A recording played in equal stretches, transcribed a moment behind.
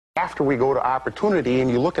After we go to opportunity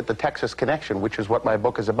and you look at the Texas connection, which is what my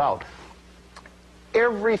book is about,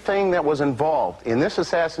 everything that was involved in this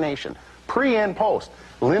assassination, pre and post,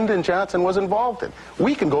 Lyndon Johnson was involved in.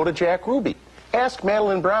 We can go to Jack Ruby. Ask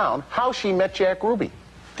Madeline Brown how she met Jack Ruby.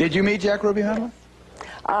 Did you meet Jack Ruby, Madeline?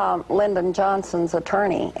 Lyndon Johnson's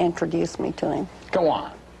attorney introduced me to him. Go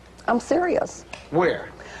on. I'm serious. Where?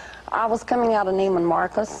 I was coming out of Neiman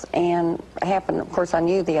Marcus, and of course, I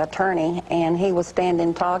knew the attorney, and he was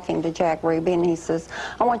standing talking to Jack Ruby, and he says,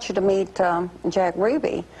 "I want you to meet Jack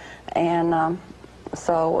Ruby." And I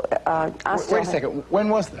still... Wait a second. When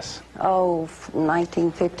was this? Oh,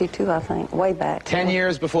 1952, I think. Way back. 10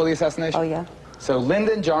 years before the assassination? Oh, yeah. So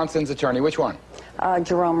Lyndon Johnson's attorney, which one?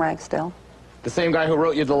 Jerome Ragsdale. The same guy who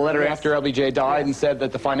wrote you the letter Yes. after LBJ died and said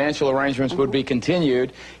that the financial arrangements would be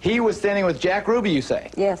continued. He was standing with Jack Ruby, you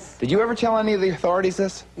say? Yes. Did you ever tell any of the authorities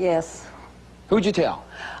this? Yes. Who'd you tell?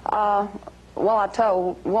 Well, not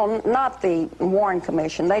the Warren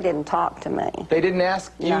Commission. They didn't talk to me. They didn't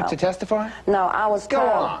ask you No. to testify? No, I was told. Go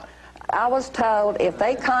on. I was told if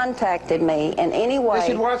they contacted me in any way... They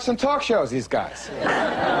should watch some talk shows, these guys.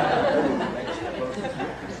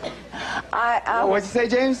 What'd you say,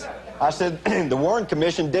 James? I said the Warren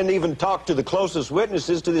Commission didn't even talk to the closest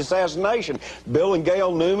witnesses to the assassination. Bill and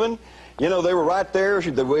Gail Newman, you know, they were right there.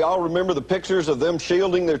 We all remember the pictures of them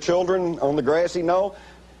shielding their children on the grassy knoll.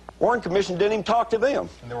 Warren Commission didn't even talk to them.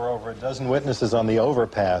 And there were over a dozen witnesses on the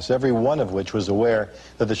overpass, every one of which was aware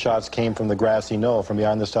that the shots came from the grassy knoll, from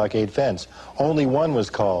beyond the stockade fence. Only one was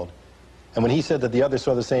called. And when he said that the others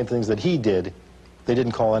saw the same things that he did, they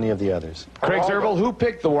didn't call any of the others. Craig Zirbel, who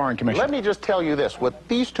picked the Warren Commission? Let me just tell you this. What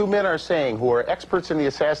these two men are saying, who are experts in the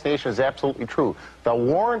assassination, is absolutely true. The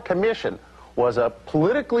Warren Commission was a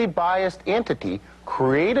politically biased entity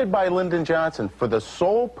created by Lyndon Johnson for the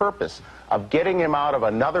sole purpose of getting him out of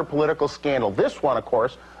another political scandal. This one, of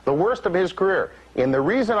course, the worst of his career. And the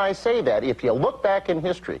reason I say that, if you look back in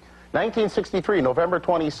history, 1963, November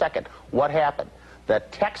 22nd, what happened? The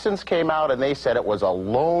Texans came out and they said it was a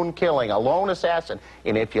lone killing, a lone assassin.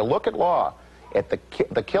 And if you look at law, at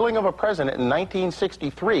the killing of a president in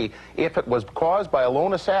 1963, if it was caused by a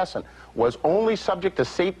lone assassin, was only subject to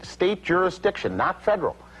state jurisdiction, not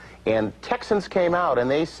federal. And Texans came out and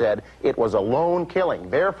they said it was a lone killing.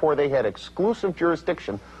 Therefore, they had exclusive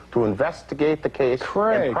jurisdiction to investigate the case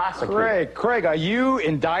and prosecute. Craig, are you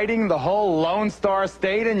indicting the whole Lone Star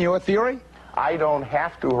State in your theory? I don't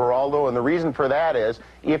have to, Geraldo, and the reason for that is,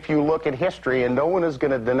 if you look at history, and no one is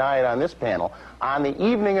going to deny it on this panel, on the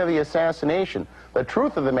evening of the assassination, the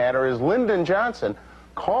truth of the matter is Lyndon Johnson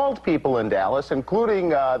called people in Dallas, including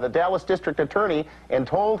the Dallas District Attorney, and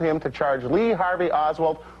told him to charge Lee Harvey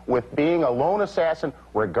Oswald with being a lone assassin,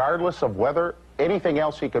 regardless of whether anything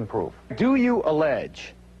else he could prove. Do you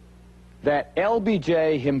allege that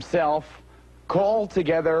LBJ himself called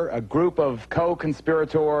together a group of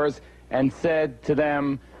co-conspirators and said to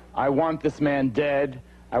them, "I want this man dead,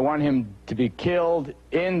 I want him to be killed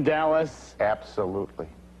in Dallas"? Absolutely.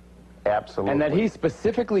 Absolutely. And that he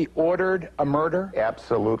specifically ordered a murder?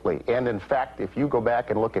 Absolutely. And in fact, if you go back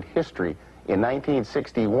and look at history, in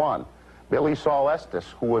 1961, Billy Saul Estes,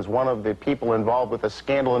 who was one of the people involved with the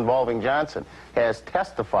scandal involving Johnson, has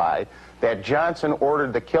testified that Johnson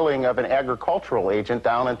ordered the killing of an agricultural agent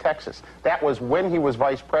down in Texas. That was when he was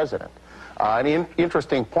vice president. An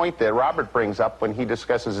interesting point that Robert brings up when he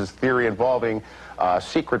discusses his theory involving a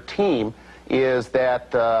secret team is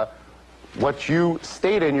that what you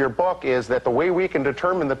state in your book is that the way we can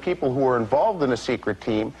determine the people who are involved in a secret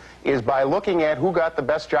team is by looking at who got the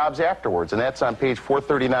best jobs afterwards, and that's on page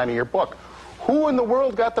 439 of your book. Who in the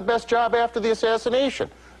world got the best job after the assassination?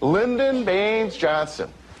 Lyndon Baines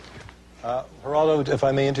Johnson. Geraldo, if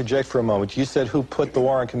I may interject for a moment, you said who put the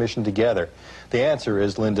Warren Commission together. The answer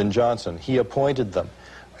is Lyndon Johnson. He appointed them.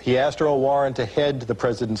 He asked Earl Warren to head the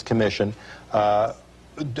President's Commission. Warren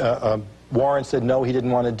said no, he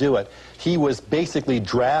didn't want to do it. He was basically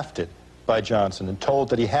drafted by Johnson and told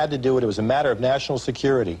that he had to do it. It was a matter of national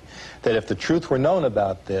security, that if the truth were known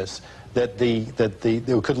about this, that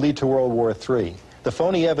it could lead to World War III. The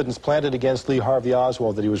phony evidence planted against Lee Harvey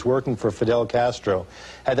Oswald that he was working for Fidel Castro,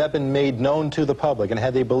 had that been made known to the public and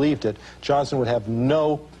had they believed it, Johnson would have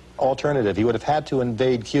no alternative. He would have had to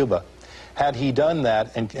invade Cuba. Had he done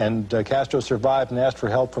that and Castro survived and asked for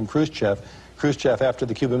help from Khrushchev, after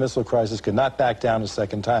the Cuban Missile Crisis, could not back down a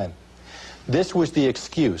second time. This was the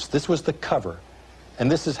excuse. This was the cover.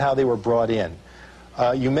 And this is how they were brought in.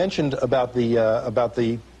 You mentioned about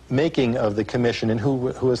the making of the commission and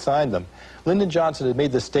who assigned them. Lyndon Johnson had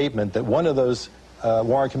made the statement that one of those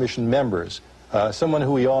Warren Commission members, someone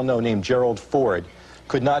who we all know named Gerald Ford,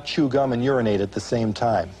 could not chew gum and urinate at the same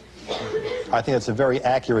time. I think that's a very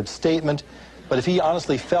accurate statement, but if he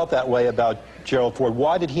honestly felt that way about Gerald Ford,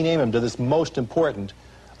 why did he name him to this most important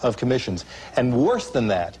of commissions? And worse than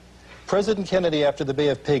that, President Kennedy, after the Bay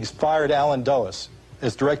of Pigs, fired Allen Dulles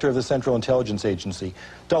as director of the Central Intelligence Agency.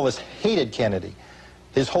 Dulles hated Kennedy.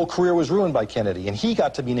 His whole career was ruined by Kennedy, and he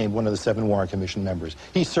got to be named one of the 7 Warren Commission members.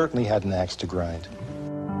 He certainly had an axe to grind.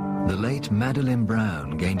 The late Madeline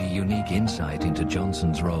Brown gained a unique insight into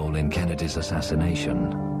Johnson's role in Kennedy's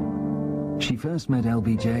assassination. She first met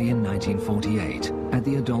LBJ in 1948 at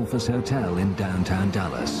the Adolphus Hotel in downtown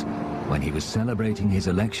Dallas, when he was celebrating his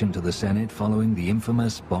election to the Senate following the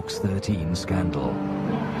infamous Box 13 scandal.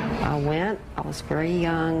 I went, I was very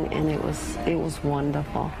young, and it was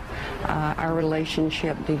wonderful. Our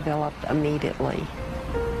relationship developed immediately.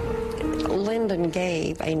 Lyndon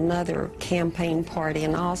gave another campaign party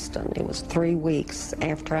in Austin. It was 3 weeks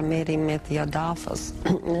after I met him at the Adolphus,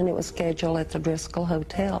 and it was scheduled at the Driscoll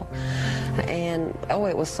Hotel. And, oh,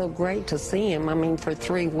 it was so great to see him. I mean, for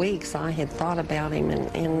 3 weeks I had thought about him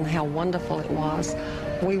and how wonderful it was.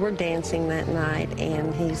 We were dancing that night,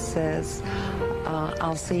 and he says,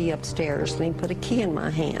 I'll see you upstairs. And he put a key in my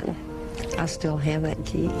hand. I still have that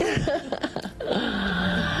key.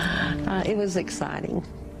 It was exciting.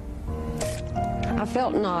 I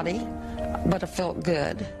felt naughty, but I felt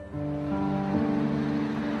good.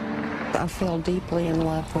 I fell deeply in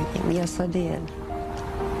love with him. Yes, I did.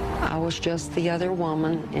 I was just the other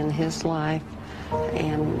woman in his life,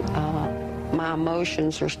 and my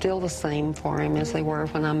emotions are still the same for him as they were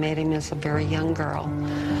when I met him as a very young girl,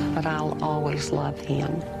 but I'll always love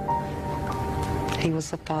him. He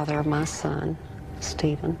was the father of my son,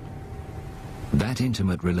 Stephen. That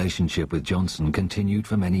intimate relationship with Johnson continued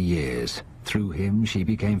for many years. Through him, she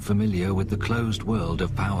became familiar with the closed world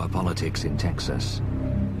of power politics in Texas.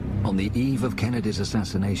 On the eve of Kennedy's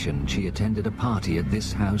assassination, she attended a party at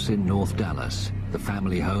this house in North Dallas, the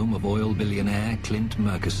family home of oil billionaire Clint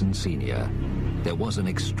Murchison Sr. There was an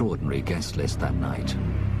extraordinary guest list that night.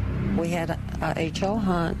 We had H.O.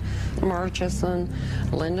 Hunt, Murchison,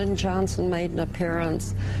 Lyndon Johnson made an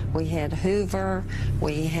appearance. We had Hoover,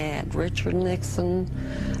 we had Richard Nixon.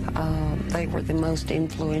 They were the most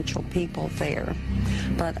influential people there.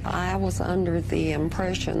 But I was under the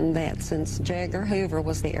impression that since J. Edgar Hoover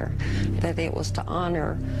was there, that it was to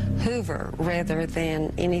honor Hoover rather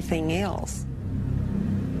than anything else.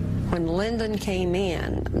 When Lyndon came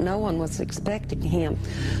in, no one was expecting him.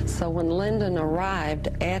 So when Lyndon arrived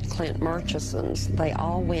at Clint Murchison's, they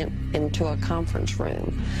all went into a conference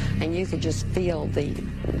room, and you could just feel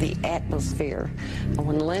the atmosphere. And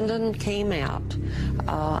when Lyndon came out,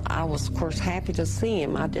 I was, of course, happy to see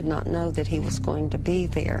him. I did not know that he was going to be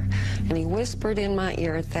there. And he whispered in my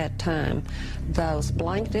ear at that time, "Those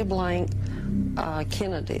blank-de-blank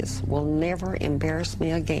Kennedys will never embarrass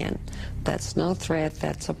me again. That's no threat,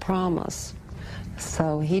 that's a promise."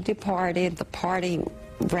 So he departed. The party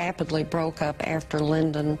rapidly broke up after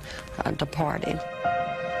Lyndon departed.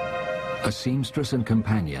 A seamstress and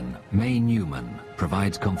companion, Mae Newman,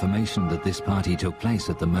 provides confirmation that this party took place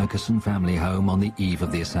at the Murchison family home on the eve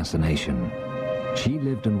of the assassination. She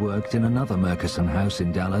lived and worked in another Murchison house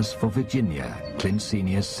in Dallas for Virginia, Clint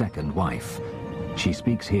Sr.'s second wife. She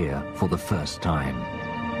speaks here for the first time.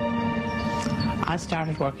 I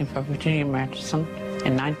started working for Virginia Murchison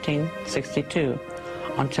in 1962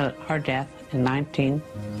 until her death in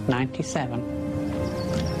 1997,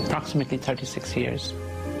 approximately 36 years.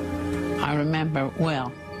 I remember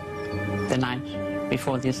well the night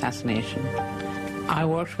before the assassination. I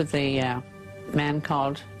worked with a man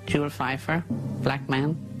called Jewel Pfeiffer, black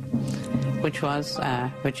man, which was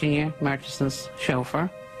Virginia Murchison's chauffeur.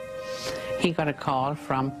 He got a call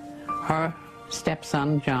from her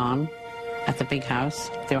stepson, John, at the big house.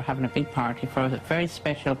 They were having a big party for a very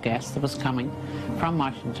special guest that was coming from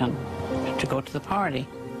Washington to go to the party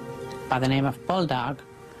by the name of Bulldog,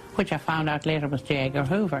 which I found out later was J. Edgar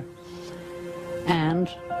Hoover. And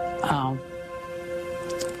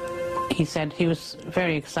he said he was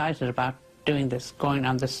very excited about doing this, going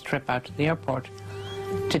on this trip out to the airport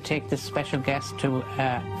to take this special guest to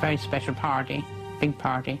a very special party, big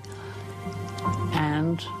party.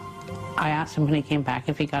 And I asked him when he came back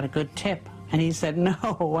if he got a good tip, and he said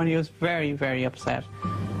no, and he was very, very upset.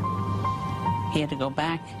 He had to go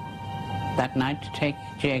back that night to take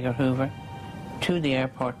J. Edgar Hoover to the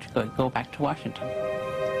airport to go back to Washington.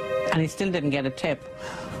 And he still didn't get a tip.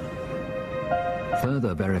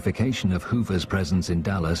 Further verification of Hoover's presence in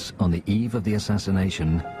Dallas on the eve of the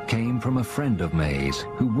assassination came from a friend of Mae's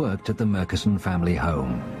who worked at the Murchison family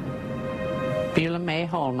home. Beulah May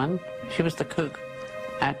Holman, she was the cook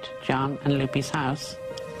at John and Lupe's house.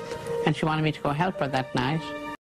 And she wanted me to go help her that night.